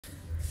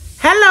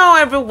Hello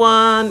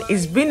everyone,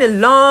 it's been a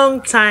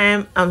long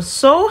time. I'm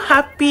so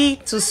happy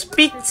to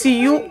speak to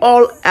you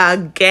all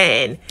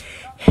again.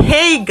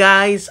 Hey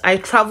guys, I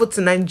traveled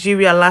to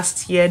Nigeria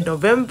last year,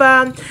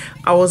 November.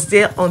 I was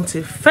there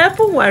until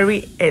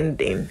February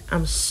ending.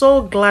 I'm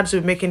so glad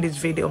to be making this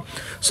video.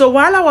 So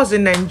while I was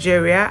in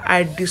Nigeria,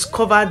 I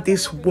discovered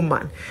this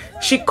woman.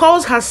 She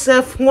calls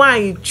herself "Who are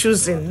you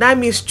choosing?" That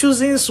means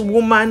choosing's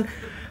woman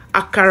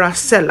Akara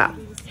seller.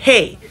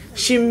 Hey,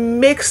 she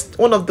makes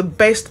one of the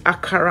best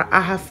akara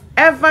I have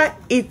ever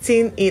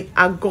eaten in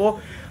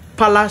Agor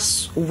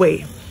Palace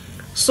way.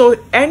 So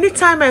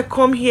anytime I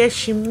come here,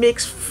 she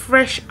makes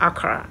fresh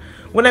akara.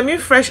 When I mean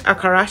fresh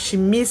akara, she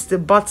meets the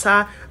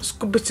butter,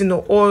 scoop it in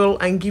the oil,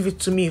 and give it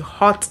to me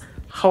hot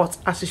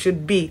as it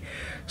should be.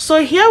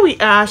 So here we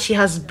are. She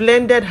has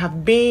blended her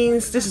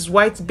beans. This is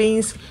white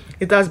beans.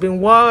 It has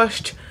been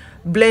washed,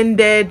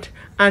 blended,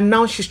 and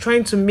now she's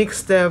trying to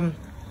mix the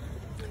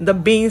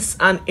beans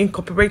and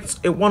incorporate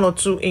one or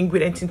two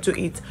ingredients into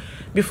it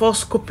before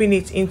scooping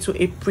it into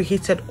a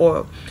preheated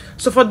oil.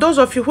 So for those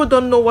of you who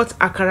don't know what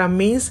akara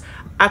means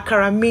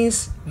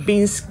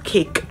beans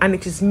cake, and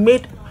it is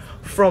made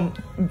from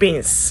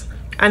beans.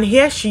 And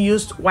here she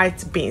used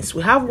white beans.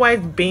 We have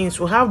white beans,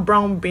 we have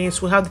brown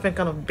beans, we have different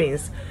kind of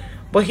beans,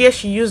 but here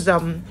she used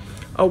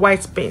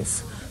white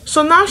beans.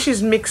 So now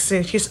she's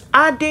mixing, she's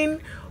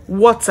adding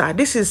water.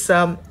 This is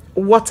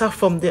water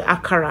from the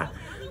akara.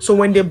 So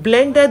when they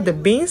blended the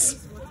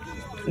beans,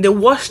 they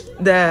washed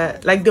off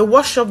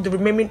the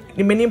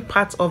remaining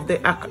part of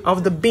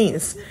the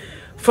beans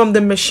from the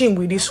machine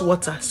with this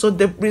water. So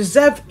they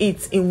reserve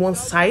it in one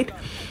side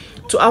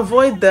to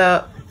avoid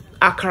the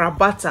akara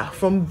batter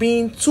from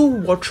being too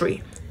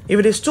watery. If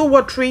it is too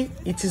watery,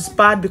 it is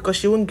bad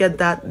because you won't get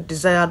that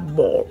desired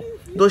ball,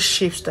 those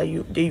shapes that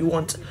you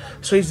want.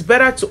 So it's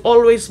better to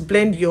always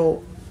blend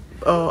your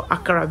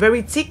akara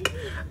very thick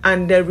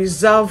and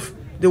reserve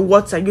the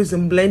water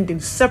using blending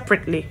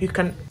separately. You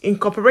can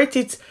incorporate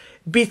it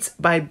bit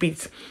by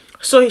bit.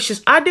 So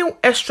she's adding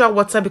extra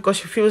water because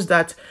she feels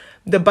that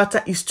the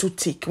butter is too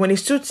thick. When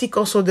it's too thick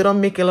also, they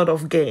don't make a lot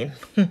of gain.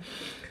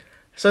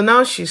 So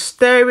now she's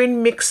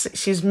stirring,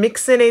 she's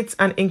mixing it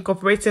and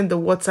incorporating the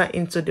water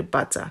into the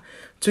butter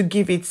to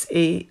give it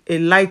a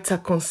lighter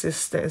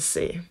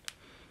consistency.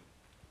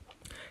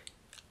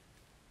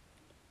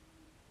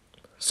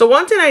 So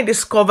one thing I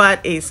discovered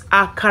is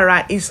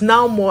akara is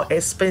now more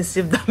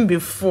expensive than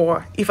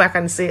before. If I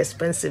can say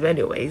expensive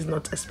anyway, it's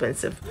not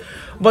expensive.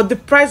 But the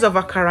price of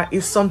akara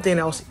is something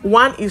else.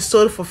 One is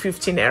sold for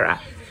 15 naira.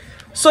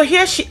 So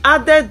here she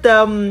added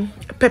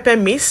pepper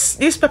mix.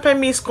 This pepper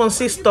mix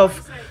consists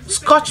of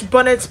Scotch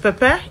bonnet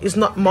pepper. It's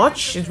not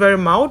much, it's very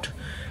mild.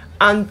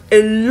 And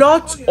a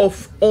lot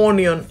of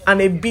onion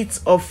and a bit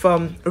of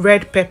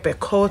red pepper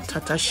called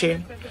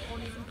tatashe.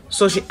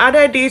 So she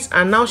added it,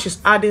 and now she's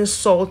adding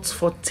salt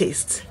for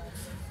taste.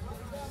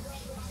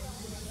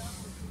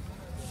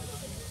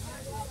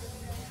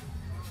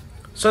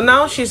 So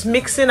now she's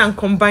mixing and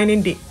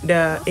combining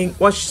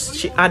what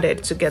she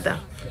added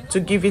together to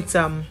give it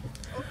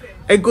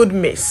a good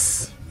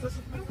mix.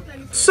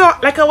 So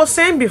like I was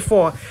saying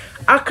before,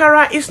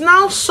 akara is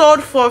now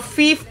sold for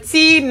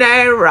 50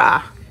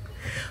 naira.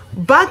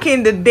 Back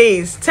in the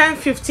days,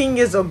 10-15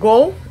 years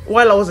ago,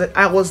 while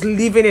I was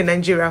living in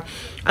Nigeria,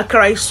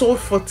 akara is sold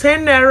for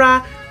 10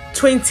 naira,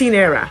 20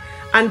 naira.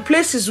 And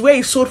places where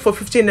it's sold for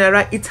 15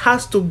 naira, it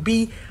has to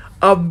be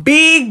a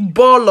big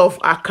ball of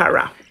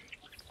akara.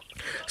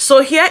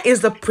 So here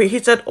is the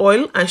preheated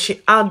oil, and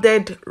she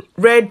added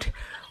red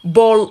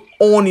ball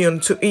onion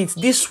to it.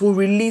 This will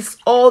release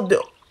all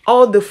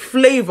the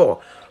flavor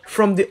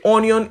from the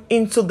onion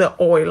into the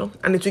oil,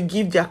 and it will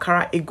give the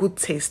akara a good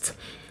taste.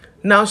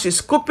 Now she's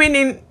scooping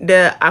in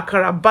the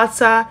akara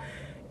batter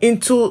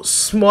into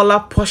smaller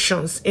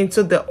portions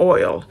into the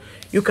oil.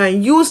 You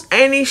can use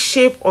any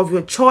shape of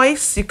your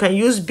choice. You can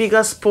use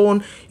bigger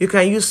spoon, you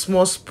can use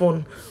small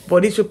spoon,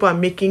 but these people are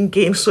making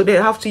games, so they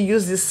have to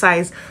use this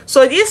size.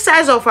 So this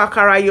size of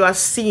akara you are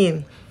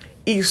seeing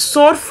is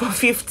sold for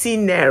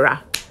 15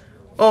 naira.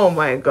 Oh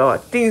my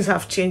god, things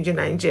have changed in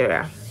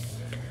Nigeria.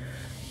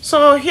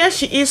 So here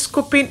she is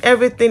scooping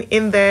everything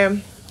in there.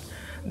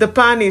 The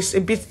pan is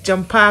a bit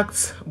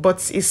jam-packed,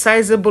 but it's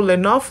sizable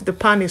enough. The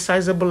pan is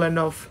sizable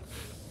enough.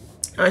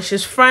 And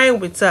she's frying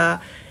with a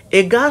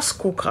gas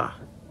cooker,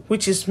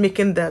 which is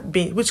making the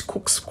bean, which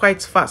cooks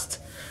quite fast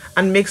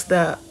and makes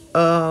the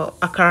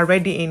akara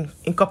ready in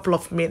a couple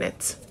of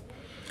minutes.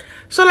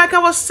 So like I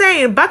was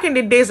saying, back in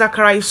the days,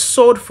 akara is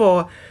sold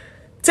for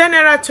 10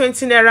 naira,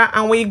 20 naira.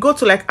 And when you go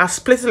to like a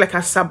place like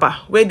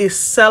Asaba, where they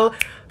sell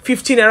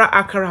 15 naira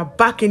akara,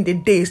 back in the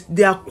days,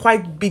 they are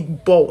quite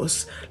big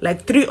balls.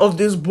 Like 3 of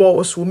these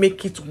balls will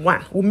make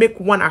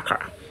one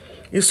akara.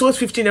 You sold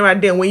 15 naira,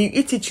 then when you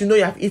eat it, you know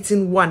you have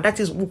eaten one. That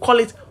is, we call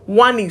it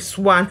 1 is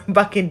 1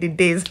 back in the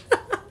days.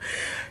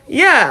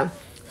 Yeah.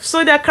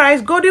 So the akara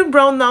is golden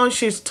brown now.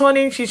 She's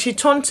turning, she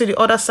turned to the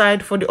other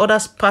side for the other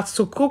parts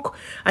to cook.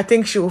 I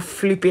think she will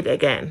flip it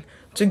again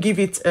to give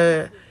it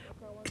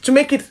to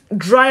make it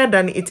drier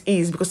than it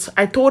is, because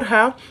I told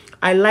her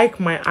I like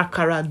my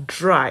akara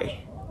dry,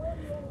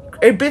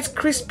 a bit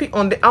crispy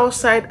on the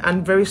outside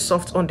and very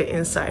soft on the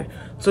inside.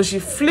 So she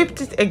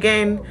flipped it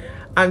again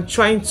and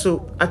trying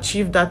to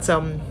achieve that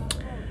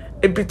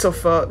a bit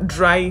of a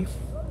dry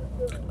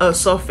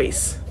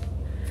surface.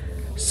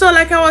 So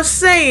like I was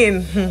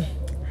saying,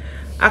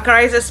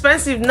 akara is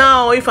expensive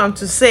now, if I'm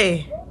to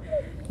say.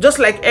 Just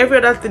like every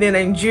other thing in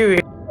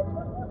Nigeria,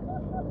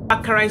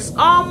 akara is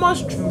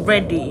almost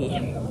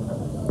ready.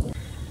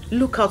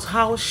 Look at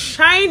how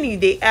shiny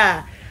they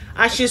are.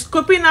 As she's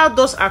scooping out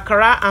those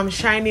akara, I'm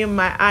shining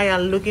my eye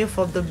and looking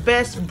for the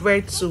best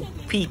bread to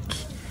pick.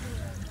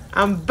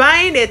 I'm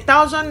buying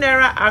 1,000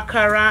 naira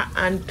akara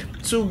and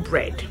 2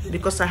 bread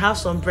because I have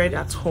some bread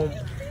at home.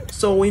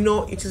 So we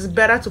know it is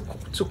better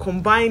to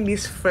combine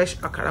this fresh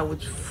akara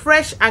with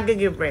fresh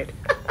agege bread.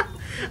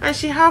 And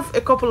she have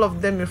a couple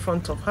of them in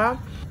front of her.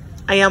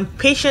 I am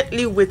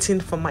patiently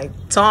waiting for my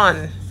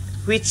turn,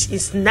 which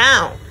is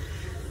now.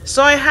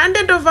 So I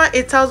handed over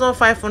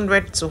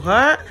 1,500 to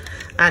her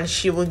and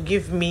she will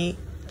give me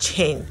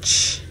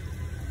change.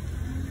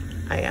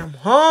 I am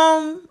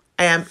home.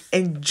 I am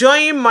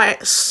enjoying my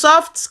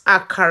soft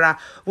akara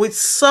with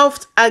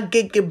soft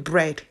agege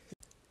bread.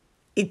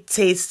 It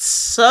tastes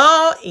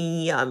so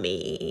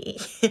yummy.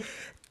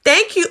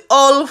 Thank you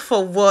all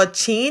for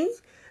watching.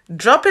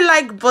 Drop a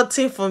like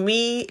button for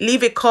me.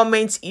 Leave a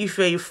comment if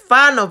you're a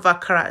fan of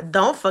akara.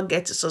 Don't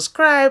forget to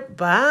subscribe.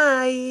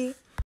 Bye.